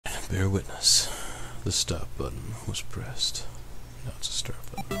Bear witness. The stop button was pressed. Now it's a start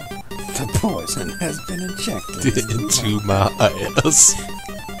button. The poison has been injected into my ass.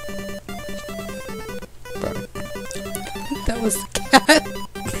 That was the cat.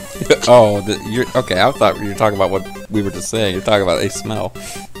 Oh, you're okay. I thought you were talking about what we were just saying. You're talking about a smell.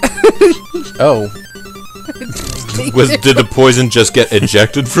 Oh. Did the poison just get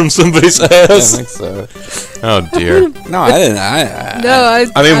ejected from somebody's ass? I think so. Oh dear. No, I didn't.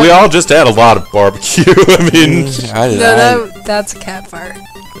 I mean, we all just had a lot of barbecue. I mean, that's a cat fart.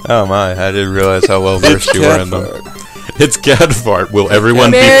 Oh my! I didn't realize how well versed you were in them. Fart. It's cat fart. Will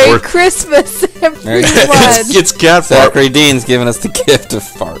everyone Merry be Christmas, everyone. It's cat fart. Zachary Dean's giving us the gift of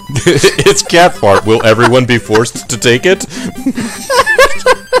fart. It's cat fart. Will everyone be forced to take it?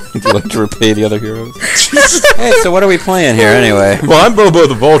 Would you like to repay the other heroes? Hey, so what are we playing here anyway? Well, I'm Bobo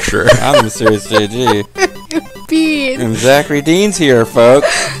the Vulture. I'm the Mysterious JG. Bean. And Zachary Dean's here, folks.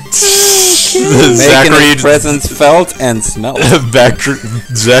 Making his presence felt and smelled. Zachary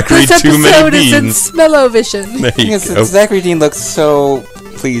This Too Many episode is in Beans. smell-o-vision. There you go. Zachary Dean looks so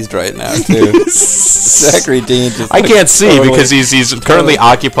pleased right now, too. Zachary Dean just I can't see totally, because he's currently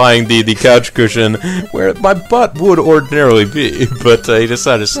occupying the couch cushion where my butt would ordinarily be, but he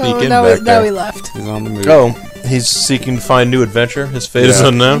decided to sneak in back there. Now he left. He's on the move. Oh, he's seeking to find new adventure. His fate is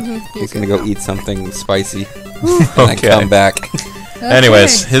unknown. He's gonna go eat something spicy and come back. Okay.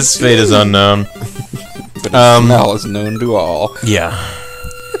 Anyways, his fate is unknown. But his smell is known to all. Yeah.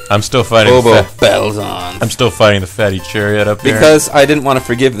 I'm still fighting Bobo bells on. I'm still fighting the fatty chariot up here. Because I didn't want to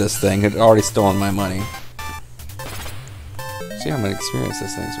forgive this thing. It had already stolen my money. See how much experience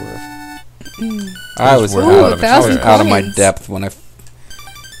this thing's worth. I was out of my depth when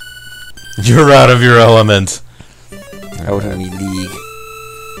You're out of your element. out of any league.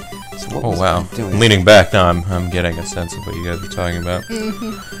 So what was wow. I doing? Leaning back now, I'm getting a sense of what you guys are talking about. So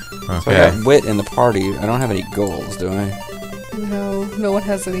I Okay. got Whit in the party. I don't have any goals, do I? No, no one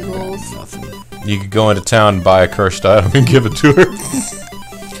has any goals. Nothing. You could go into town and buy a cursed item and give it to her.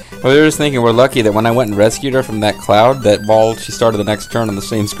 Well, we were just thinking we're lucky that when I went and rescued her from that cloud, that while she started the next turn on the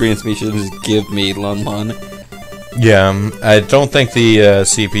same screen as me, she didn't just give me Lun Lun. Yeah, I don't think the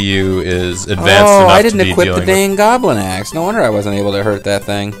CPU is advanced enough I to didn't be equip the dealing dang goblin axe. No wonder I wasn't able to hurt that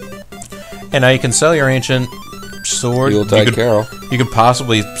thing. with. And now you can sell your ancient sword. Yuletide Carol. You could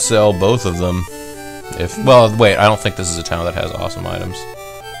possibly sell both of them. Well, wait, I don't think this is a town that has awesome items.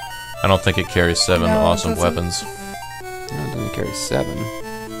 I don't think it carries 7 No, it awesome doesn't. weapons. No, it doesn't carry 7.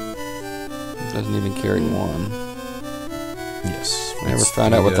 It doesn't even carry 1. Yes. I never it's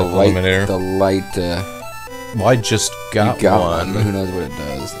found out what the Eliminator. light, Well, I just got, you got one. Who knows what it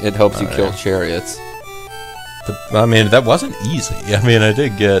does? It helps you kill yeah. chariots. I mean, that wasn't easy. I mean, I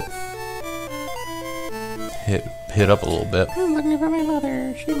did get hit up a little bit. I'm looking for my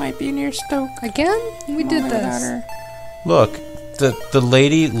mother. She might be near Stoke. Again? We did this. Look, the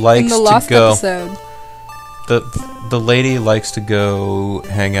lady likes In the to last go. episode. The lady likes to go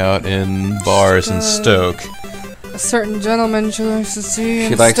hang out in bars in Stoke. A certain gentleman she likes to see in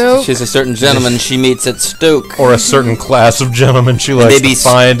She's Stoke. a certain gentleman she meets at Stoke. Or a certain class of gentlemen she likes to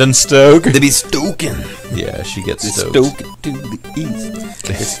find in Stoke. They be stoking. Yeah, she gets They stoked. stoke it to the east.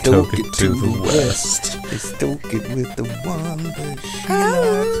 They stoke it to the west. They stoke it with the one that she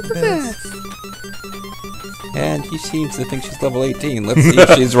Oh, likes best. And he seems to think she's level 18. Let's see if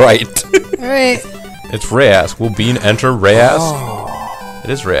she's right. Alright. It's Rayask. Will Bean enter Rayask? Oh. It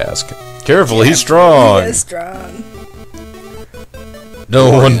is Rayask. Careful, he's strong. He is strong. No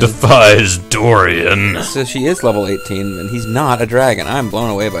one defies Dorian. So she is level 18, and he's not a dragon. I'm blown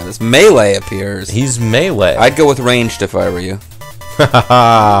away by this. Melee appears. He's melee. I'd go with ranged if I were you.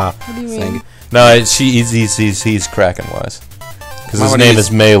 Haha. What do you mean? Saying, No, he's Kraken wise. Because Might his wanna name use-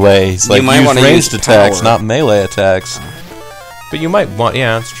 is melee. He's like, might use wanna ranged use attacks, power. not melee attacks. But you might want,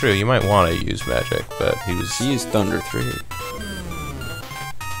 yeah, that's true. You might want to use magic, but he was. She used Thunder 3.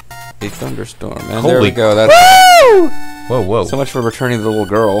 A thunderstorm. And Holy there we go. That's Whoa, whoa. so much for returning the little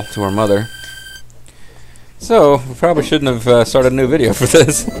girl to her mother. So, we probably shouldn't have started a new video for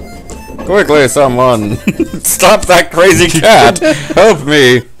this. Quickly, someone! Stop that crazy cat! Help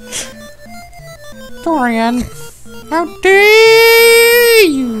me! Dorian! How dare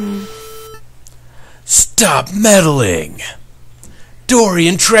you! Stop meddling!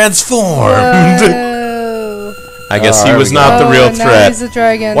 Dorian transformed! Whoa. I guess he there was we not the real Now threat. he's a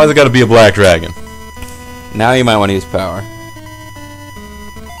dragon. Why's it gotta be a black dragon? Now you might want to use power.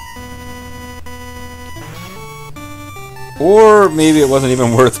 Or maybe it wasn't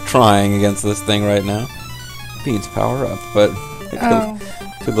even worth trying against this thing right now. Beans power up, but it's Oh.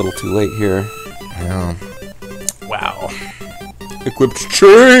 a little too late here. Yeah. Wow. Equipped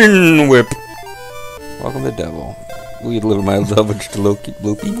chain whip. Welcome to Devil. We deliver my lovage to Loki.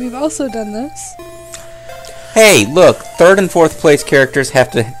 We've also done this. Hey, look. 3rd and 4th place characters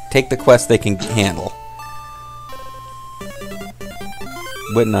have to take the quest they can handle.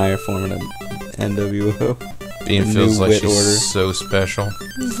 Whit and I are forming an NWO. Bean The feels new like Whit she's order. so special.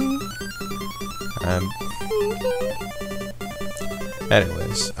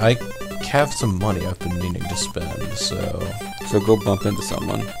 Anyways, I have some money I've been meaning to spend, so go bump into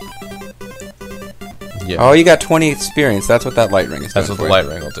someone. yeah. Oh, you got 20 experience. That's what that light ring is. That's what the doing for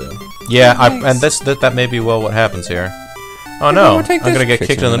light ring will do. Yeah, Nice. and that may be well what happens here. Oh no, we'll take I'm gonna this. get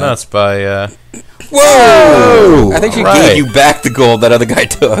kicked in the nuts by. Whoa! I think she Alright. gave you back the gold that other guy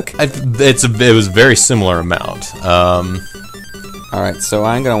took. It was a very similar amount. Alright, so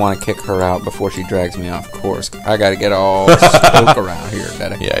I'm gonna want to kick her out before she drags me off course. I gotta get all spoke around here,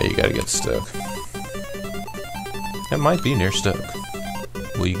 Daddy. Yeah, you gotta get Stoke. It might be near Stoke.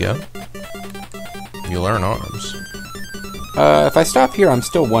 Will you go? You learn arms. If I stop here, I'm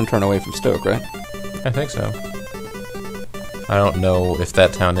still 1 turn away from Stoke, right? I think so. I don't know if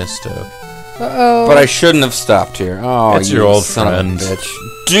that town is Stoke. Uh-oh. But I shouldn't have stopped here. Oh, It's you your old son friend. of a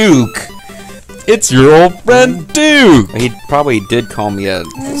bitch. Duke! It's your old friend Duke! He probably did call me a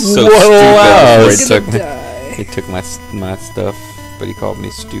so What stupid else? before He's he gonna took me. die. He took my stuff, but he called me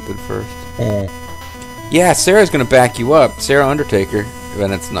stupid first. Oh. Yeah, Sarah's gonna back you up. Sarah Undertaker.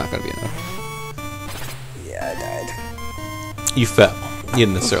 Then it's not gonna be enough. Yeah, I died. You fell. You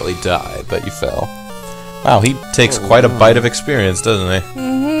didn't necessarily die, but you fell. Wow, he takes quite a bite of experience, doesn't he?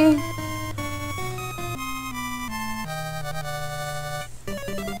 Mm-hmm.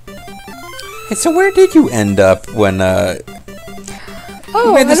 Hey, so where did you end up when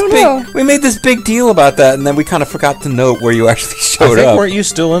Oh, I don't know. we made this big deal about that, and then we kind of forgot to note where you actually I showed think up. weren't you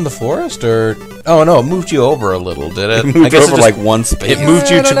still in the forest, or oh no, it moved you over a little, did it? It I moved guess over like one space. it moved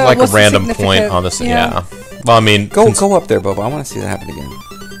you I don't to know. like a What's the random point significant- on the yeah. yeah. Well, I mean, Go up there, Bobo. I want to see that happen again.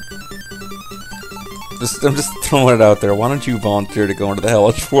 I'm just throwing it out there. Why don't you volunteer to go into the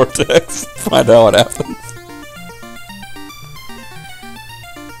hellish vortex? Find out what happens.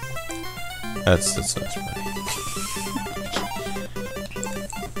 That's funny.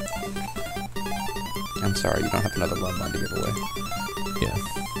 I'm sorry, you don't have another love line to give away. Yeah,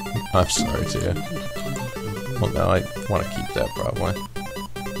 I'm sorry too. Well, no, I want to keep that probably.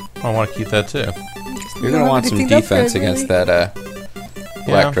 I want to keep that too. You're gonna want some defense against that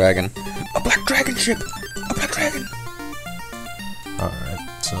black dragon. A black dragon ship. A black dragon. All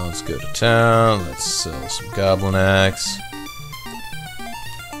right, so let's go to town. Let's sell some goblin axe.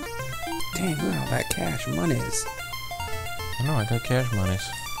 Dang, look at all that cash money is. I know I got cash monies.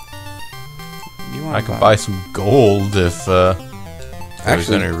 You want I could buy some gold if there's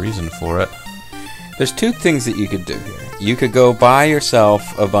Actually- any reason for it. There's 2 things that you could do here. You could go buy yourself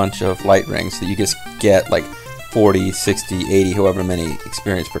a bunch of light rings that you just get like 40, 60, 80, however many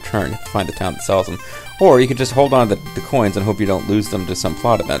experience per turn. You have to find the town that sells them. Or you could just hold on to the coins and hope you don't lose them to some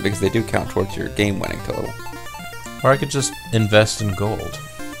plot event, because they do count towards your game winning total. Or I could just invest in gold.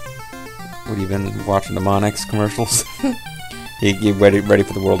 What, you been watching the Monex commercials? you ready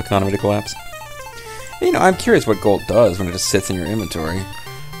for the world economy to collapse? You know, I'm curious what gold does when it just sits in your inventory.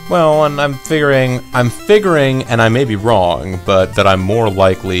 Well, and I'm figuring, and I may be wrong, but that I'm more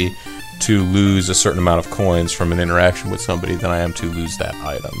likely to lose a certain amount of coins from an interaction with somebody than I am to lose that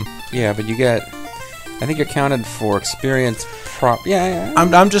item. Yeah, but you get... I think you're counted for experience Yeah.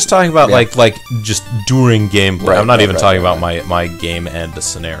 I'm just talking about Yeah. like just during gameplay. Right, I'm not right, even right, talking right, about my game end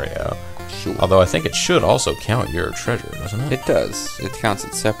scenario. Sure. Although I think it should also count your treasure, doesn't it? It does. It counts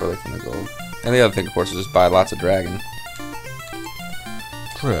it separately from the gold. And the other thing, of course, is just buy lots of dragon.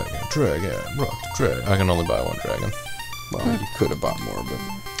 Dragon, rock the dragon. I can only buy one dragon. Well, you could have bought more, but...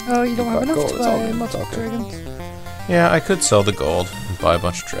 Oh, you don't have But enough gold, to it's all buy good, multiple it's all good. dragons. Yeah, I could sell the gold and buy a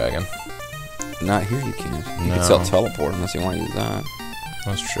bunch of dragon. Not here you can't. You No. could sell teleport unless you want to use that.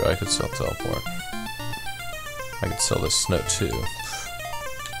 That's true, I could sell teleport. I could sell this snow too.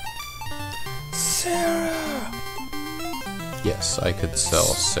 Sarah! Yes, I could sell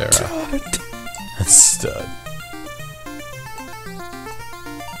Sarah. Stud.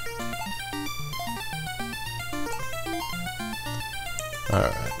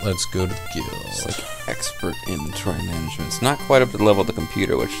 Alright, let's go to the It's guild. like expert inventory management. It's not quite up to the level of the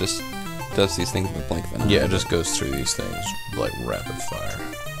computer, which just does these things with a blink of an eye. Yeah, it just goes through these things like rapid fire.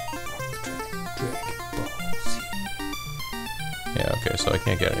 Dragon Balls. Yeah, okay, so I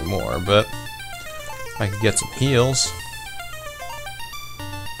can't get any more, but I could get some heals.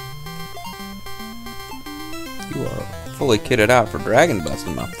 You are fully kitted out for dragon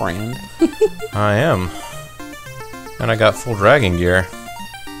busting, my friend. I am. And I got full dragon gear.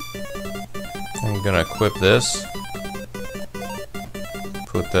 I'm gonna equip this.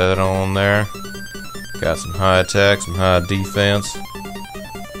 Put that on there. Got some high attack, some high defense.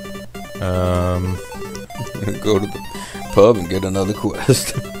 I'm gonna go to the pub and get another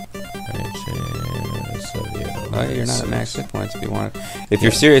quest. Oh, you're not at max hit points if you want it. If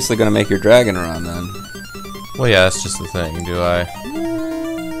you're seriously gonna make your dragon run, then. Well, yeah, that's just the thing. Do I?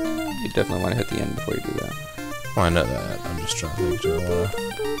 You definitely want to hit the end before you do that. Well, I know that. I'm just trying to think.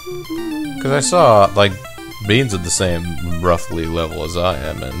 Because I saw, like, Bean's at the same roughly level as I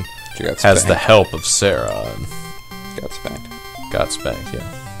am, and has the help of Sarah. And got spanked. Got spanked, yeah.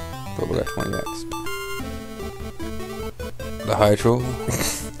 Probably got 20x. The high troll.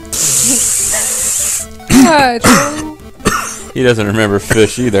 He doesn't remember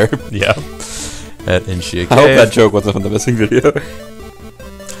fish either. Yeah. At Inshia Cave. I hope that joke wasn't on the missing video.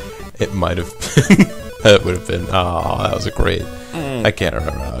 It might have been. That would have been. Oh, that was a great. I can't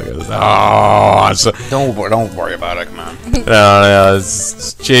remember how it goes. Oh, don't worry about it. Come on. No.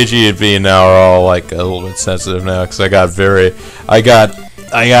 It's JG and B now are all like a little bit sensitive now because I got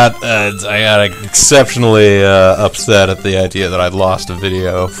exceptionally upset at the idea that I'd lost a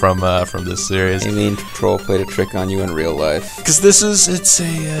video from this series. You mean Troll played a trick on you in real life? Because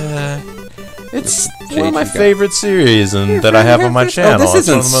it's one of my favorite series and that I have on my channel. Oh, this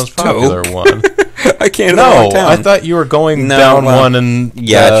isn't it's one of the most popular one. I can't. No, I thought you were going down one and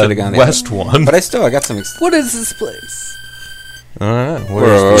I should have gone west one. But I got some. What is this place? I don't know.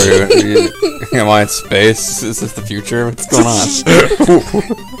 Where are you? Am I in space? Is this the future? What's going on?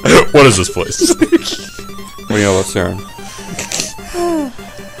 What is this place? What do you know about Sarah?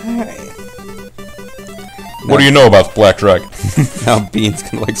 What do you know about the Black Dragon? Now Bean's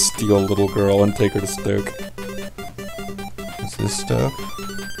gonna like steal a little girl and take her to Stoke. Is this Stoke?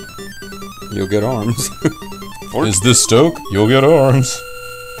 You'll get arms. Is this Stoke? You'll get arms.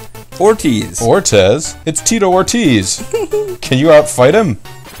 Ortiz. It's Tito Ortiz. Can you outfight him?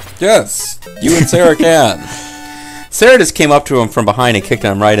 Yes, you and Sarah can. Sarah just came up to him from behind and kicked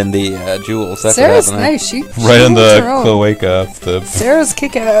him right in the jewels. That's Sarah's nice. She right in the cloaca. Sarah's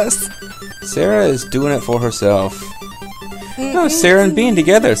kick-ass. Sarah is doing it for herself. No, Sarah and Bean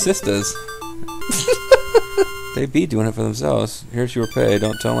together, sisters. They be doing it for themselves. Here's your pay.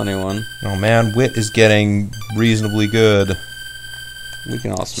 Don't tell anyone. Oh man, Whit is getting reasonably good. We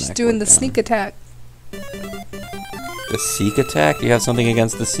can all smack. She's doing the sneak attack. The Sikh attack? You have something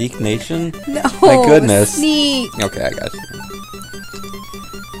against the Sikh nation? No. My goodness. Sneak. Okay, I got you.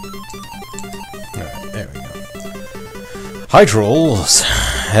 Alright, there we go. Hydrolls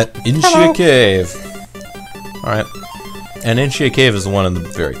at Inshia Cave. Alright. And Inshia Cave is the one in the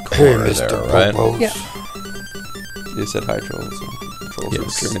very corner there, right? Yeah. You said hi, trolls. So trolls are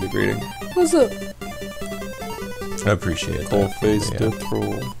returning the greeting. What's up? I appreciate Cold that. face death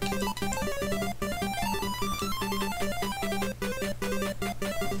troll.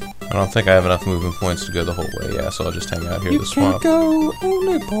 I don't think I have enough movement points to go the whole way, yeah, so I'll just hang out here in the swamp. You can't go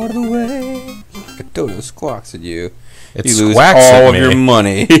only part of the way. A dodo squawks at you. It you lose squawks all at of me. your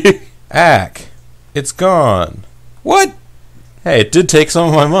money. Ack. It's gone. What? Hey, it did take some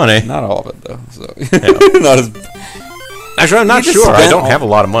of my money. Not all of it, though. So. Yeah. Not as... Actually, I'm not sure. I don't have a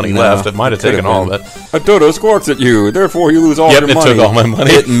lot of money left. It might have taken all of it. A dodo squawks at you, therefore you lose all your money. Yep, it took all my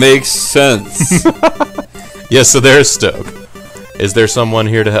money. It makes sense. Yes, so there's Stoke. Is there someone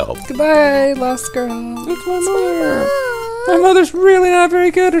here to help? Goodbye, lost girl. It's my mother. My mother's really not very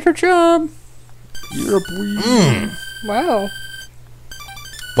good at her job. You're a weed. Wow.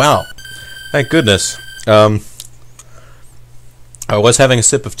 Wow. Thank goodness. I was having a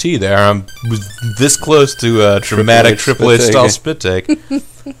sip of tea there. I was this close to a dramatic Triple H style spit take.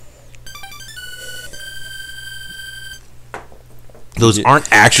 Those aren't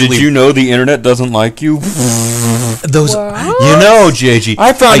actually... Did you know the internet doesn't like you? Those... What? You know, JG...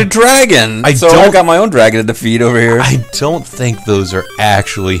 I found a dragon! I got my own dragon to defeat over here. I don't think those are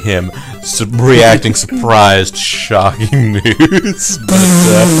actually him reacting surprised, shocking news.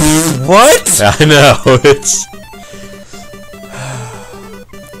 But, what? I know, it's...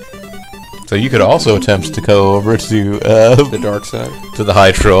 So you could also attempt to go over to the dark side, to the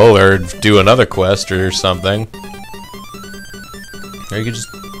High Troll, or do another quest or something. Or you could just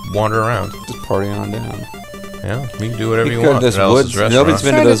wander around, just party on down. Yeah, you can do whatever you want. Nobody's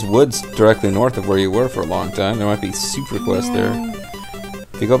been to those woods directly north of where you were for a long time. There might be super quests there.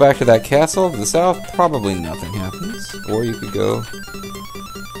 If you go back to that castle to the south, probably nothing happens. Or you could go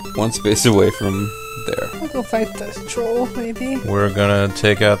one space away from there. I'll go fight the troll, maybe. We're gonna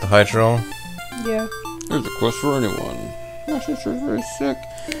take out the High Troll. Yeah. There's a quest for anyone. My sister's very sick.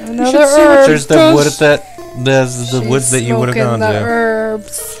 Another herb. There's the wood at that There's the woods that you would have gone the to.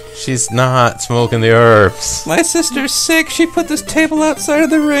 herbs. She's not smoking the herbs. My sister's sick. She put this table outside of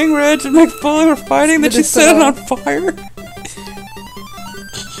the ring where Edge and McFarlane were fighting. Then she set it on fire.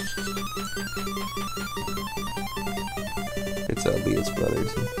 It's Leah's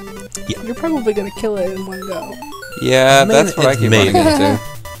brothers. Yeah. You're probably gonna kill it in one go. Yeah, I mean, that's what I keep running into.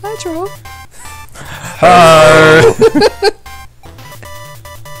 Natural. Hi.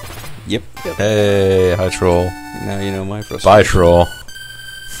 Yep. Hey, hi troll. Now you know my frustration. Bye troll.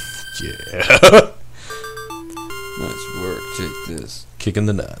 Yeah. Nice work. Take this. Kicking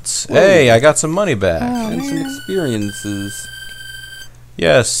the nuts. Whoa. Hey, I got some money back. Oh, And some man. experiences.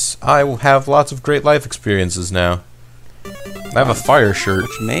 Yes, I have lots of great life experiences now. I have a fire shirt.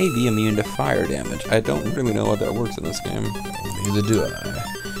 Which may be immune to fire damage. I don't really know how that works in this game. Neither do I.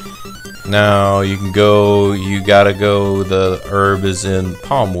 Now, you can go, you gotta go, the herb is in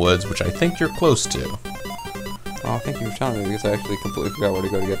Palm Woods, which I think you're close to. Oh, thank you for telling me because I actually completely forgot where to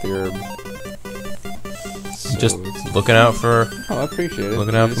go to get the herb. So Just it's- looking out for, Oh, I appreciate it.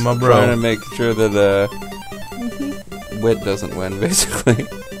 looking out I'm for my just bro. Trying to make sure that Whit doesn't win, basically.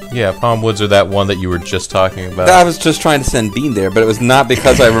 yeah, Palm Woods are that one that you were just talking about. I was just trying to send Bean there, but it was not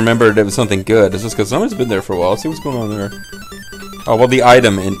because I remembered it was something good. It's just because someone's been there for a while. See what's going on there. Oh, well, the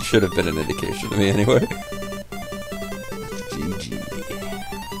item should have been an indication to me anyway. GG.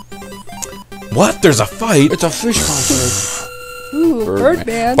 What? There's a fight? It's a fish contest. Ooh,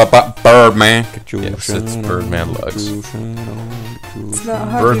 Birdman. Birdman. Yes, it's Birdman Lugs. It's not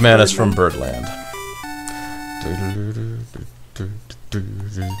Harvey Birdman is from Birdman.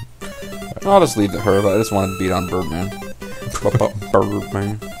 Birdland. I'll just leave the herb. I just wanted to beat on Birdman.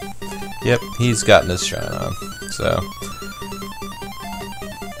 Birdman. Yep, he's gotten his shine on, so...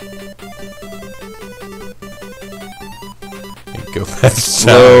 Go back to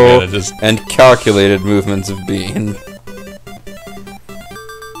Slow town, just... and calculated movements of Bean.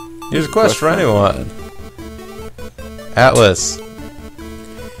 Here's a quest for anyone. Atlas.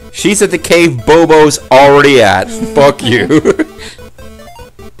 She's at the cave Bobo's already at. Fuck you.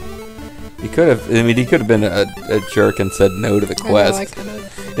 He could have. I mean, he could have been a jerk and said no to the I know, I quest.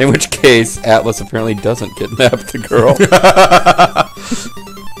 could've. In which case, Atlas apparently doesn't kidnap the girl.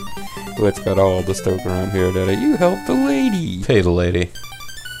 Whit's got all the stoke around here, Daddy. You help the lady. Pay the lady.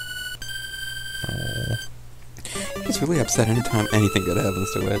 He's really upset anytime anything good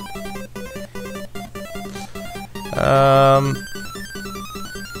happens to Whit.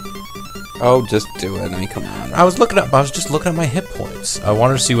 Oh, just do it. I mean, come on. I was just looking at my hit points. I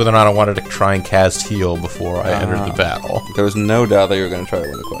wanted to see whether or not I wanted to try and cast heal before I entered the battle. There was no doubt that you were going to try to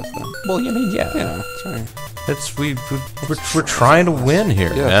win the quest, then. Well, I mean, yeah. Yeah, sorry. We're trying to win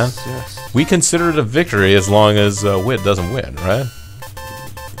here, Yes, man. yes. We consider it a victory as long as Whit doesn't win, right?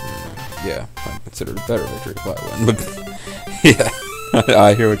 Yeah, I consider it a better victory if I win, but yeah,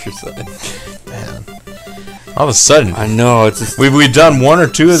 I hear what you're saying. Man, all of a sudden, I know, it's just we've done one or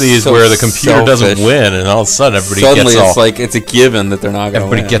two of these So where the computer doesn't selfish. win, and all of a sudden everybody suddenly gets all it's like it's a given that they're not going to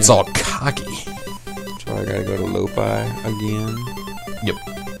win. everybody gets all cocky. So I gotta go to Lopi again. Yep.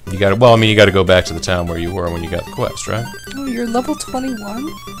 You got to. Well, I mean, you got to go back to the town where you were when you got the quest, right? Oh, you're level 21?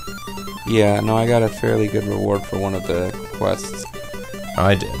 Yeah, no, I got a fairly good reward for one of the quests.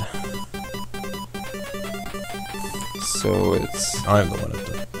 I did. So it's I'm the one that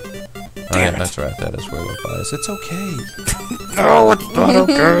did. Oh, yeah, that's right. That is where Lopi is. It's okay. no, it's not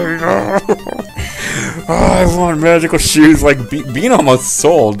okay. Oh, I want magical shoes. Like Bean almost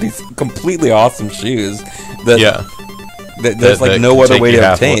sold these completely awesome shoes. That Yeah. there's That like no could other take way you to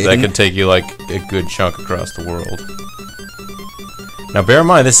halfway- obtain. That could take you like a good chunk across the world. Now, bear in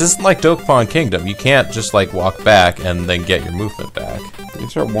mind, this isn't like Dokapon Kingdom. You can't just like walk back and then get your movement back. You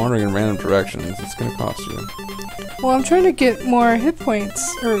start wandering in random directions, it's gonna cost you. Well, I'm trying to get more hit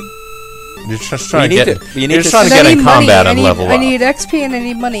points. Or You're just trying You to need get. to- you need You're just to- trying to and I get in need money. combat and level I up. need XP and I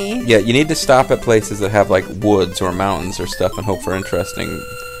need money. Yeah, you need to stop at places that have like woods or mountains or stuff and hope for interesting.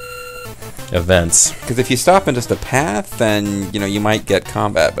 Events. Because if you stop in just a path, then you might get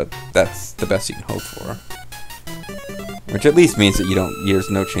combat, but that's the best you can hope for. Which at least means that there's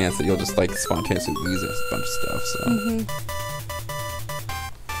no chance that you'll just like spontaneously lose a bunch of stuff. So.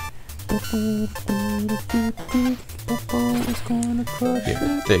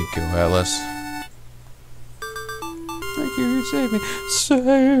 Yeah, there you go, Alice. Thank you, save me,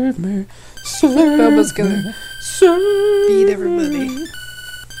 save me, save Boba's gonna me, save beat everybody.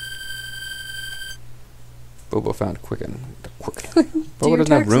 Boba found Quicken. Do Boba your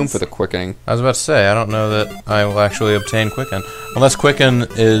doesn't have room taxes. for the quickening. I was about to say, I don't know that I will actually obtain Quicken. Unless Quicken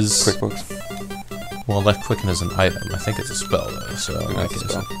is... QuickBooks. Well, unless Quicken is an item. I think it's a spell, though, so in that That's a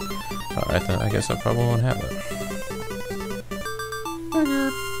case... spell. Alright, then I guess I probably won't have it.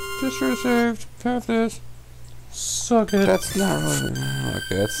 Just should have saved. Have this. Suck it. That's not really...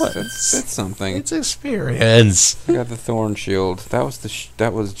 Okay, that's something. It's experience. I got the thorn shield. That was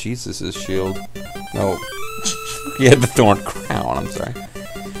that was Jesus's shield. No. He had the thorn crown, I'm sorry.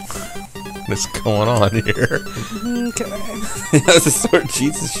 What's going on here? Okay. That's the sword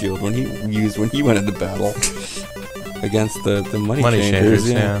Jesus shield when he went into battle against the money changers.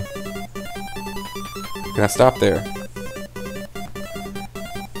 Yeah. Can I stop there?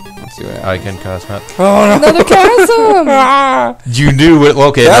 Let's see what happens. I can cast that. Oh no! Another chasm! You knew it.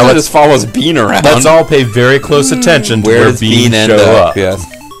 Okay, That now one let's just follows Bean around. let's all pay very close attention to Where where does Bean Bean end show up? up. Yes.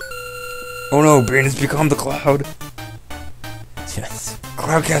 Oh no! Bean has become the cloud. Yes.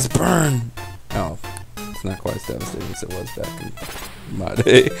 Cloudcast burn. Oh, it's not quite as devastating as it was back in my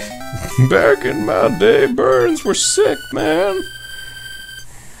day. Back in my day, burns were sick, man.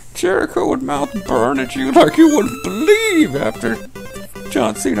 Jericho would mouth burn at you like you wouldn't believe after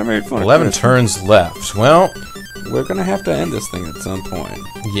John Cena made fun 11 of Chris. turns left. Well, We're gonna have to end this thing at some point.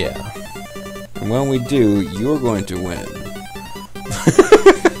 yeah. And when we do, you're going to win.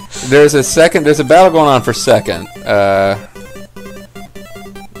 There's a battle going on for second.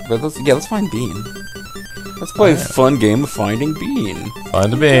 But let's find Bean. Let's play a fun game of finding Bean.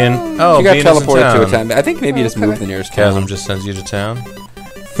 Find the Bean. Oh, She got Bean is in teleported to a town. town. I think maybe you just Okay. moved the nearest town. Chasm just sends you to town.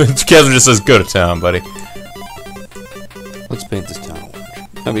 Chasm just says, go to town, buddy. Let's paint this town orange.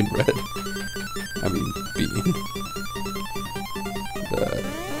 I mean red. I mean Bean.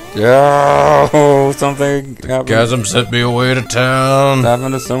 Oh, something happened. Chasm sent me away to town.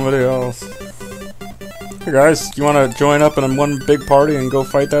 Happened to somebody else. Hey guys, you want to join up in one big party and go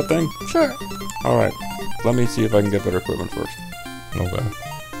fight that thing? Sure. Alright, let me see if I can get better equipment first. Okay.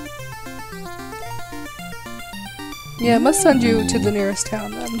 Yeah, it must send you to the nearest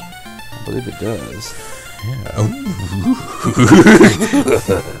town then. I believe it does. Yeah. Oh.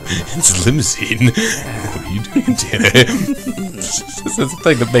 It's a limousine. What are you doing, Tina? This is a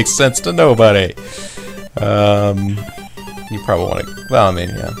thing that makes sense to nobody. You probably want to... Well, I mean,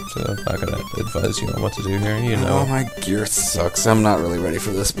 yeah. So I'm not going to advise you on what to do here. You Oh, know. my gear sucks. I'm not really ready for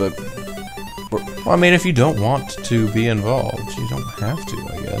this, but... Well, I mean, if you don't want to be involved, you don't have to,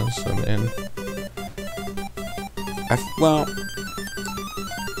 I guess. I mean...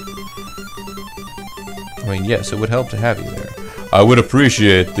 yes, it would help to have you there. I would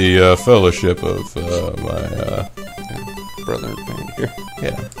appreciate the fellowship of my... brother and family here.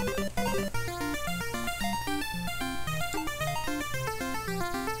 Yeah.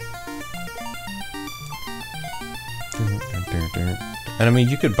 And I mean,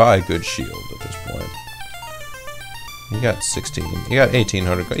 you could buy a good shield at this point. You got 16. You got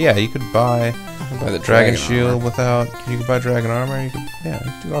 1,800. Yeah, you could buy By the dragon shield armor. without. You could buy dragon armor. You could, yeah,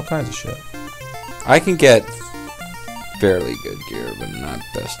 you could do all kinds of shit. I can get fairly good gear, but not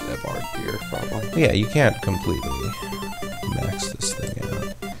best ever gear, probably. Yeah, you can't completely max this thing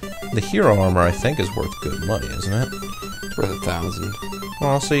out. The hero armor, I think, is worth good money, isn't it? It's worth 1,000.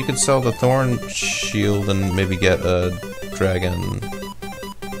 Well, so you could sell the thorn shield and maybe get a dragon.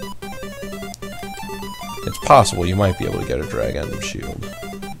 It's possible you might be able to get a dragon shield.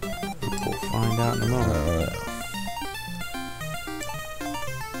 We'll find out in a moment.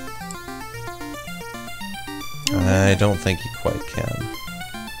 I don't think you quite can.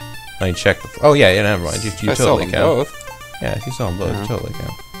 I mean, check the... Oh, yeah, never mind. You I sell totally them can. both. Yeah, if you sell them both, you totally can.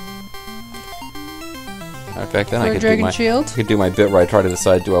 In fact, then For I a could dragon shield? I could do my bit where I try to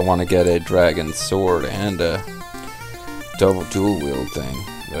decide, do I want to get a dragon sword and a dual wield thing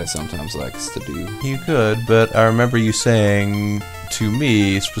that I sometimes likes to do. You could, but I remember you saying to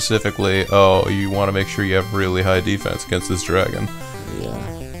me specifically, oh, you want to make sure you have really high defense against this dragon. Yeah.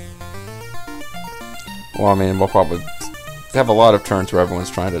 Well, I mean, we'll probably have a lot of turns where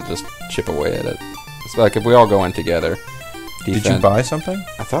everyone's trying to just chip away at it. It's like if we all go in together. Did you buy something?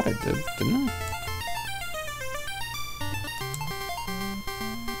 I thought I did, didn't I?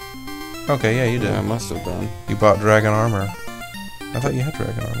 Okay, yeah, you did. Yeah, I must have done. You bought dragon armor. I thought you had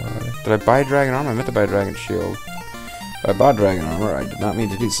dragon armor already. Did I buy dragon armor? I meant to buy dragon shield. If I bought dragon armor, I did not mean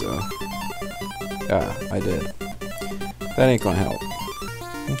to do so. Yeah, I did. That ain't gonna help.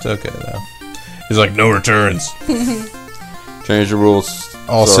 It's okay, though. He's like, no returns. Change the rules.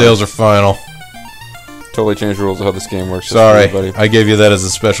 All Sorry. sales are final. Totally change the rules of how this game works. Sorry, buddy. I gave you that as a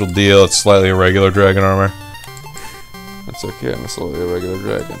special deal. It's slightly irregular dragon armor. That's okay. I'm a slowly a regular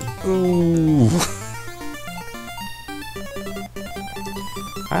dragon. Ooh.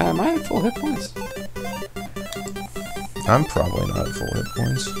 Am I at full hit points? I'm probably not at full hit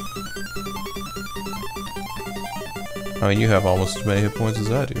points. I mean, you have almost as many hit points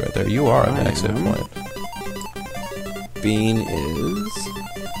as I do right there. You are at max hit point. Bean is...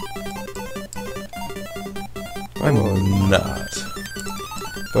 I'm not.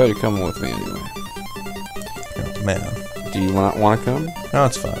 But you're coming with me anyway. Oh, man. Do you not want to come? No,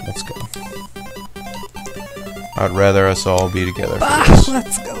 it's fine. Let's go. I'd rather us all be together Bah, for this.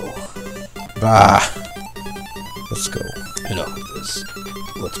 let's go. Bah. Let's go. Enough of this.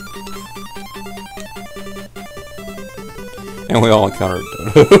 Let's... And we all encountered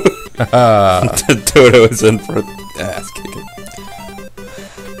Dodo. Dodo is in for ass kicking.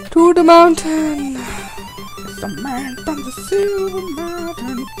 To the mountain. The man from the silver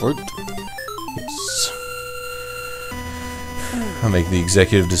mountain. Yes. I'll make the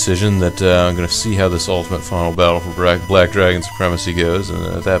executive decision that I'm going to see how this ultimate final battle for Black Dragon Supremacy goes, and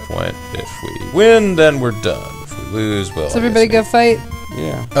at that point, if we win, then we're done. If we lose, well... Does everybody go fight?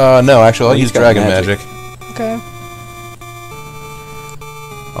 Yeah. No, actually, I'll He's use got Dragon magic. Magic. Okay.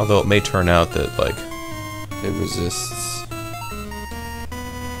 Although it may turn out that, like... It resists. You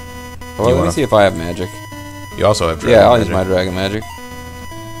Well, let me wanna- see if I have magic. You also have Dragon Yeah, I'll Magic. use my dragon magic.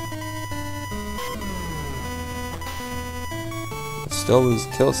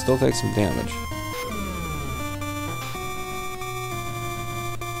 Still takes some damage.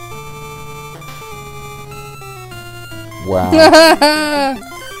 Wow.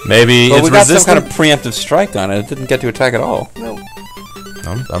 Maybe Well, it's we got some resistant. kind of preemptive strike on it. It didn't get to attack at all. No.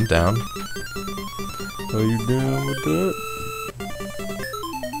 I'm down. Are you down with that?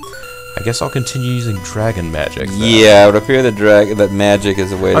 I guess I'll continue using Dragon Magic. Then. Yeah, it would appear that magic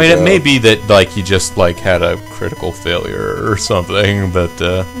is a way to I mean, go. it may be that like you just like had a critical failure or something, but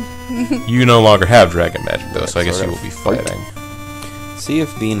you no longer have Dragon Magic though, so I guess Sort you of will be fight. fighting. See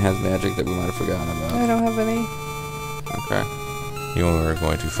if Bean has magic that we might have forgotten I about. don't have any. Okay. You are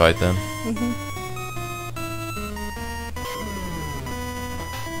going to fight then.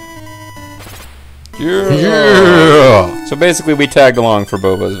 Yeah. So basically, we tagged along for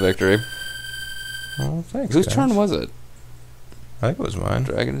Boba's victory. Oh, thanks. Whose guys. turn was it? I think it was mine.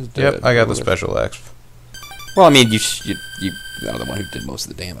 Dragon is dead. Yep, I got the Boba. special exp. Well, I mean, you are the one who did most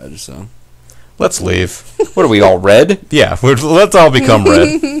of the damage, so. Let's leave. What are we, all red? Yeah, let's all become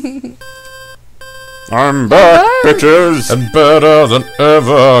red. I'm back, bitches! And better than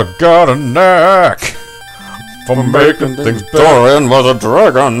ever, got a knack for making things better. Dorian was a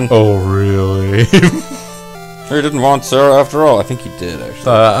dragon! Oh, really? He didn't want Sarah after all. I think he did,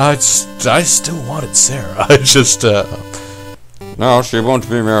 actually. I still wanted Sarah. I just, No, she won't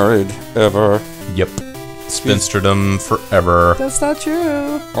be married, ever. Yep. Spinsterdom forever. That's not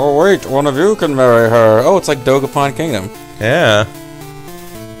true. Oh, wait, one of you can marry her. Oh, it's like Dogapon Kingdom. Yeah.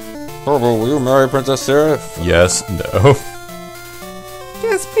 Bobo, will you marry Princess Sarah? Yes, no.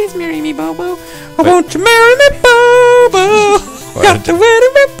 Yes, please marry me, Bobo. Won't you marry me, Bobo? Got the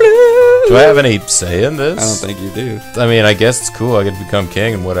wedding red blue. Do I have any say in this? I don't think you do. I mean, I guess it's cool. I get to become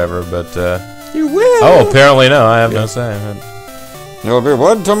king and whatever, but, You will. Oh, apparently no. I have no say. You'll be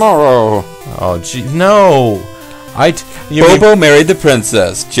wed tomorrow. Oh, gee. No! Bobo married the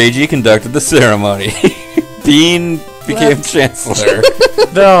princess. JG conducted the ceremony. Bean became Left. chancellor.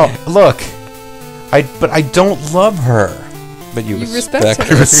 No, look. But I don't love her. But you respect respect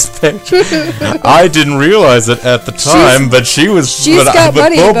her. her. Respect. I didn't realize it at the time, but she was. she's got but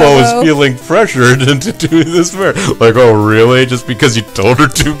money, Bobo Bobo. was feeling pressured into doing this for her. Like, oh, really? Just because you told her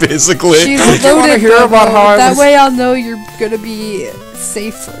to, basically. She's you wanna loaded, hear Bobo. about how I That was- way I'll know you're gonna be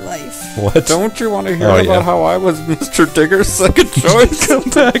safe for life. What? Don't you want to hear Oh, about yeah. how I was Mr. Digger's second choice? Come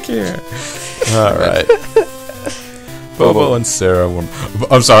back here. All right. Bobo and Sarah were.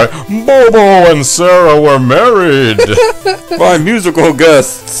 I'm sorry. Bobo and Sarah were married. By musical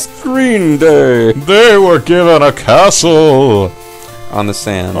guests, Green Day. They were given a castle On the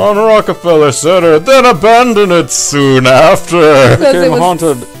sand. on Rockefeller Center, then abandoned it soon after. Because it Became was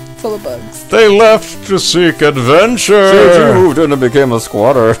haunted. full of bugs. They left to seek JG adventure. moved in and became a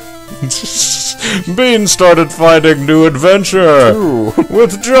squatter. Bean started finding new adventure Ooh.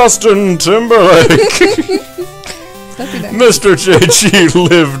 with Justin Timberlake. That'd be nice. Mr. JG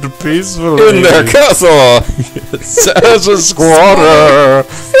lived peacefully In their castle. as a squatter.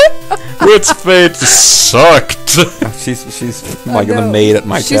 Whit's fate sucked. She's like I the know. maid at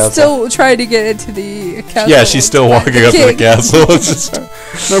my She's castle. still trying to get into the castle. Yeah, she's still Find walking up to the king. castle. It's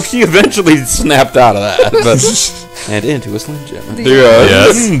just No, she eventually snapped out of that. But and into a Slim Jim. The-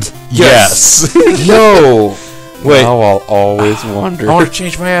 yes. Yes. No. Wait. Now I'll always wonder. I want to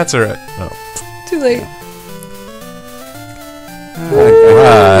change my answer. No. Too late.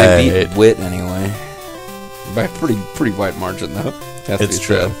 I beat Right. Whit anyway. By a pretty wide margin, though. Has to It's be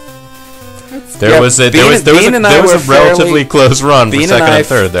true. said. There was a relatively close run for Bean second and I and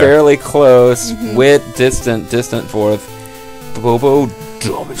third there. fairly close. Whit, distant fourth. Bobo,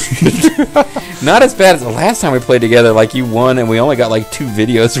 not as bad as the last time we played together. Like, you won, and we only got like 2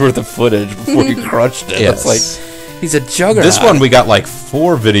 videos worth of footage before you crushed it. Yes. It's like, he's a juggernaut. This one we got like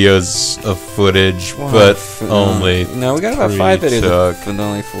 4 videos of footage, but only no, we got about 3 5 videos, took. but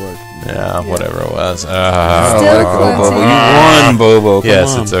only 4. Yeah, whatever it was. Still Bobo. plenty. You won, Bobo. Come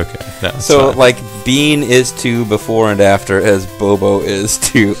Yes, on. it's okay. No, it's So, fine. like, Bean is to before and after as Bobo is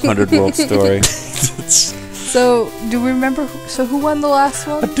to 100 World Story. So, do we remember? Who won the last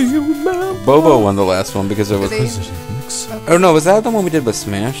one? Do you remember? Bobo won the last one because it was. Did Oh no, was that the one we did with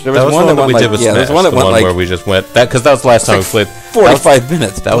Smash? There That was one that we went did with yeah, Smash. there was one that the went one like where we just went that because that was the last time we played 45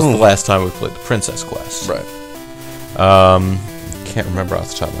 minutes. That was the Boom. last time we played the Princess Quest. Right. Can't remember off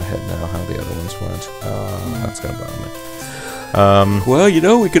the top of my head now how the other ones went. That's gonna bother me. Well, you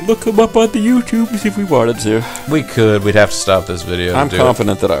know, we could look them up on the YouTubes if we wanted to. We could. We'd have to stop this video. I'm to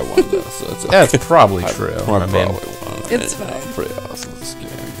confident that I won this. So it's That's probably true. I I probably mean, won. It's You know, fine. pretty awesome this game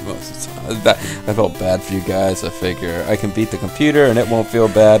most of the time. I felt bad for you guys. I figure I can beat the computer and it won't feel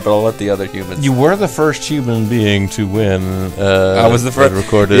bad, but I'll let the other humans. you were the first human being to win. I was the first.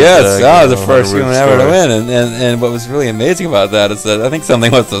 Recorded. Yes, I was the you know, first 100 human ever to story. win, and what was really amazing about that is that I think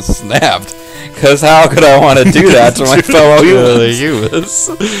something must have snapped. Because how could I want to do that to my fellow humans?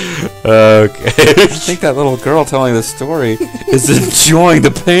 Okay. I think that little girl telling the story is enjoying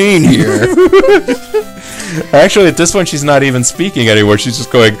the pain here. Actually, at this point, she's not even speaking anymore. She's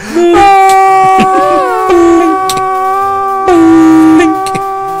just going.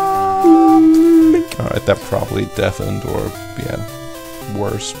 All right, that probably deafened or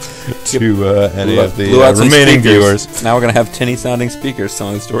worse to any of the Blew out some remaining speakers. viewers. Now we're gonna have tinny sounding speakers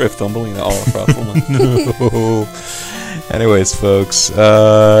telling the story of Thumbelina all across the line. No. Anyways, folks,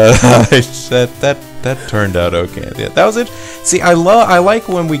 that turned out okay. Yeah, that was it. See, I like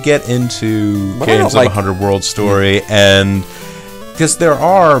when we get into But I games don't of 100 World Story, and because there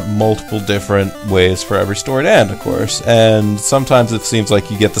are multiple different ways for every story to end, of course, and sometimes it seems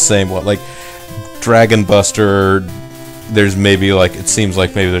like you get the same one, like Dragon Buster. There's maybe like it seems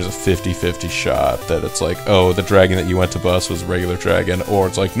like maybe there's a 50-50 shot that it's like, oh, the dragon that you went to bust was a regular dragon, or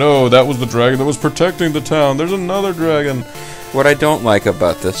it's like, no, that was the dragon that was protecting the town. There's another dragon. What I don't like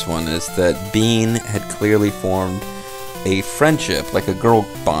about this one is that Bean had clearly formed a friendship, like a girl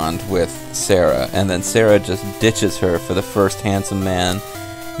bond, with Sarah, and then Sarah just ditches her for the first handsome man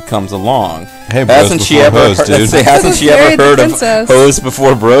who comes along. Hey, bros hasn't she before ever? hoes, dude. Let's say, hasn't she ever Married the heard of princess. hoes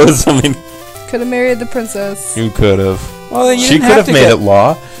before bros? I mean, Could have married the princess. You could have. well, then you She didn't could have to made get- it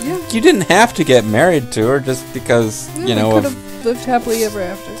law. You didn't have to get married to her just because you know. could have lived happily ever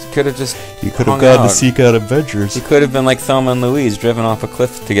after. Could have just. You could hung have gone out. to seek out adventures. You could have been like Thelma and Louise, driven off a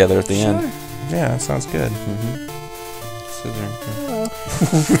cliff together at the end. Sure. Yeah, that sounds good.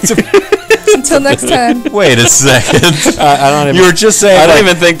 Until next time. Wait a second. I don't even. You were just saying I don't like,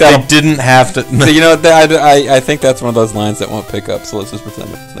 even think they that. didn't have to. So, you know, I think that's one of those lines that won't pick up. So let's just pretend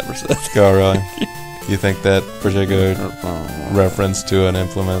it's never said. Go, really? You think that particular reference to an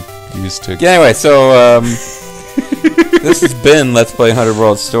implement used to... Yeah, anyway, so this has been Let's Play 100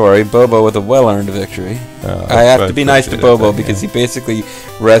 World Story. Bobo with a well-earned victory. I have to be nice to Bobo because he basically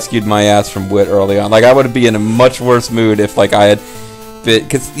rescued my ass from Whit early on. Like, I would be in a much worse mood if, like, I had...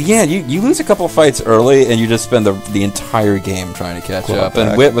 Because, yeah, you lose a couple fights early and you just spend the entire game trying to catch up.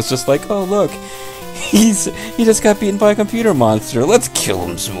 And Whit was just like, oh, look, he just got beaten by a computer monster. Let's kill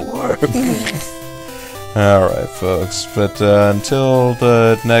him some more. Alright, folks. But until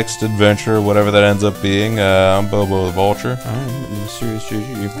the next adventure, whatever that ends up being, I'm Bobo the Vulture. I'm serious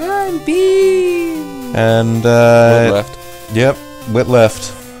GG. I'm Bean. And, Whit left. Yep, Whit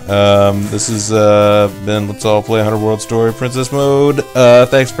left. This has been Let's All Play 100 World Story Princess Mode.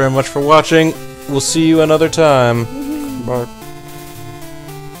 Thanks very much for watching. We'll see you another time. Bye.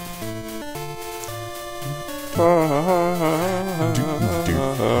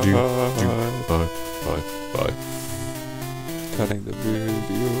 Bye. Cutting the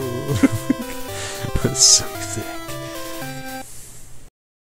video. So